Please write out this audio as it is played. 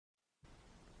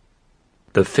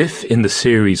The fifth in the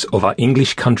series of our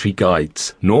English country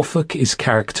guides, Norfolk is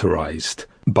characterized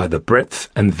by the breadth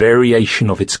and variation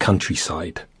of its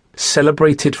countryside,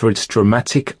 celebrated for its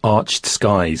dramatic arched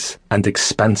skies and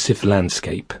expansive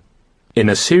landscape. In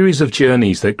a series of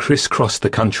journeys that crisscrossed the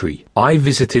country, I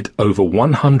visited over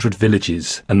 100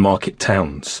 villages and market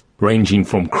towns, ranging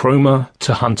from Cromer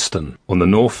to Huntston on the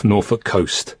North Norfolk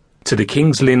coast, to the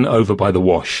King's Lynn over by the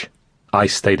Wash. I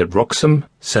stayed at Wroxham,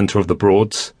 centre of the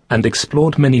Broads, and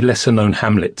explored many lesser-known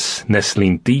hamlets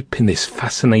nestling deep in this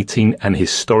fascinating and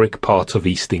historic part of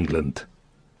East England.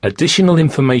 Additional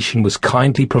information was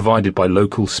kindly provided by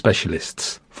local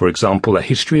specialists, for example A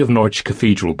History of Norwich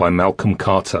Cathedral by Malcolm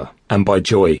Carter, and by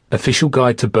Joy, Official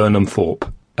Guide to Burnham Thorpe,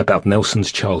 about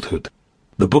Nelson's childhood.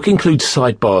 The book includes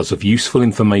sidebars of useful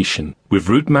information, with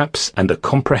route maps and a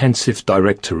comprehensive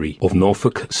directory of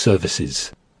Norfolk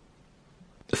services.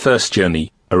 First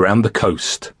journey, around the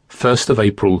coast, 1st of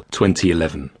April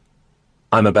 2011.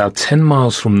 I'm about 10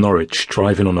 miles from Norwich,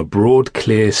 driving on a broad,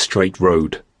 clear, straight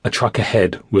road, a truck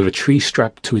ahead with a tree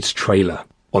strapped to its trailer.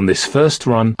 On this first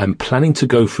run, I'm planning to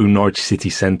go through Norwich city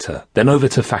centre, then over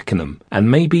to Fakenham, and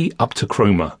maybe up to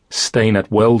Cromer, staying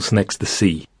at Wells next the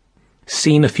sea.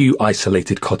 Seen a few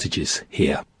isolated cottages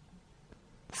here.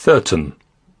 Thurton.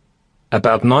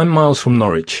 About 9 miles from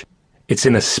Norwich. It's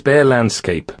in a spare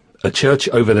landscape, a church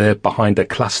over there behind a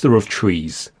cluster of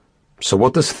trees. So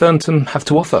what does Thurton have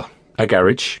to offer? A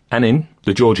garage, an inn,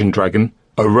 the George and Dragon.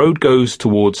 A road goes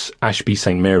towards Ashby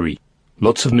St Mary.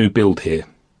 Lots of new build here.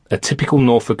 A typical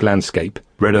Norfolk landscape,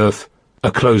 red earth, a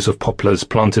close of poplars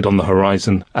planted on the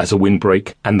horizon as a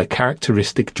windbreak, and the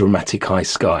characteristic dramatic high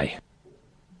sky.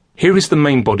 Here is the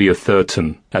main body of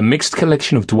Thurton, a mixed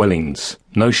collection of dwellings,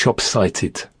 no shops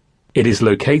sighted. It is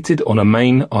located on a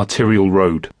main arterial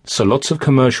road, so lots of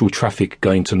commercial traffic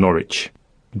going to Norwich.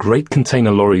 Great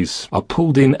container lorries are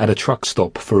pulled in at a truck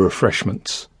stop for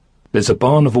refreshments. There's a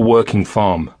barn of a working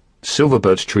farm. Silver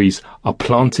birch trees are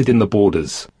planted in the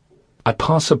borders. I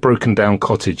pass a broken down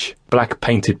cottage, black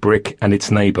painted brick, and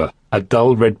its neighbour, a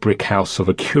dull red brick house of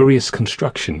a curious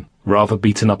construction, rather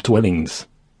beaten up dwellings.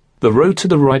 The road to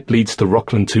the right leads to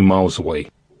Rockland 2 miles away.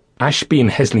 Ashby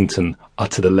and Heslington are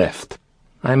to the left.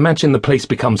 I imagine the place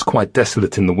becomes quite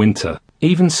desolate in the winter.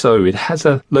 Even so, it has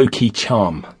a low-key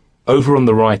charm. Over on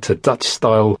the right, a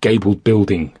Dutch-style gabled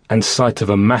building and site of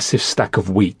a massive stack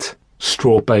of wheat,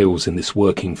 straw bales in this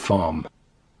working farm.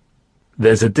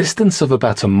 There's a distance of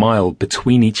about a mile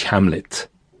between each hamlet.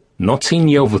 Notting,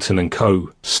 Yelverton and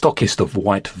Co., stockist of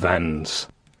white vans.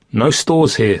 No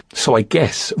stores here, so I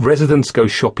guess residents go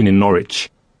shopping in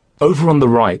Norwich. Over on the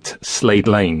right, Slade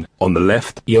Lane. On the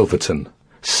left, Yelverton.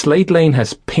 Slade Lane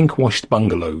has pink-washed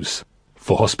bungalows.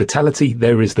 For hospitality,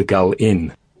 there is the Gull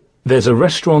Inn. There's a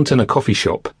restaurant and a coffee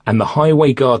shop, and the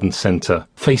Highway Garden Centre,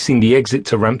 facing the exit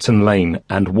to Rampton Lane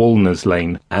and Walners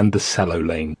Lane and the Sallow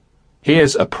Lane.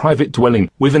 Here's a private dwelling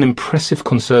with an impressive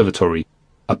conservatory,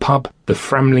 a pub, the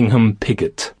Framlingham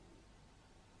Piggot.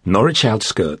 Norwich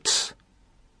outskirts.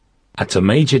 At a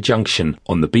major junction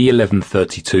on the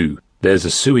B1132, there's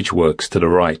a sewage works to the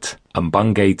right and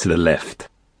Bungay to the left.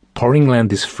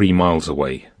 Porringland is 3 miles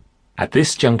away. At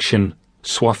this junction,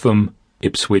 Swaffham,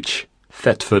 Ipswich,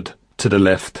 Thetford to the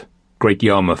left, Great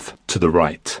Yarmouth to the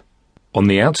right. On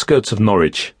the outskirts of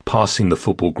Norwich, passing the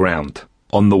football ground,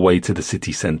 on the way to the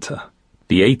city centre.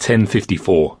 The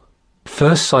A1054.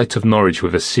 First sight of Norwich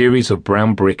with a series of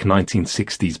brown brick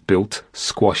 1960s built,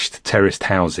 squashed terraced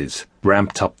houses,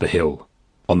 ramped up the hill.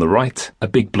 On the right, a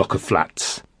big block of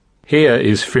flats. Here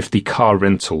is thrifty car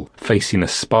rental facing a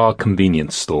Spar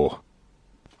convenience store.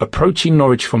 Approaching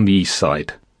Norwich from the east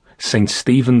side, St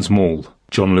Stephen's Mall,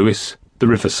 John Lewis, the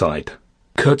Riverside.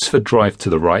 Kurtzford Drive to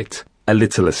the right, a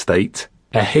little estate,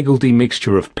 a higgledy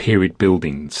mixture of period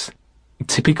buildings.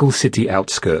 Typical city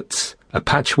outskirts, a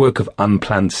patchwork of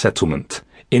unplanned settlement,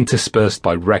 interspersed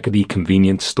by raggedy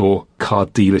convenience store, car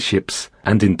dealerships,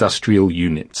 and industrial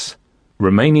units.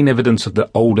 Remaining evidence of the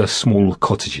older small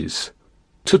cottages.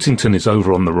 Tuttington is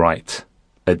over on the right,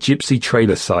 a gypsy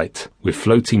trailer site with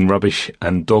floating rubbish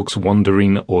and dogs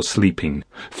wandering or sleeping,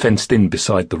 fenced in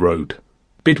beside the road.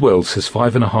 Bidwell's has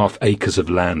 5.5 acres of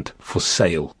land for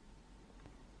sale.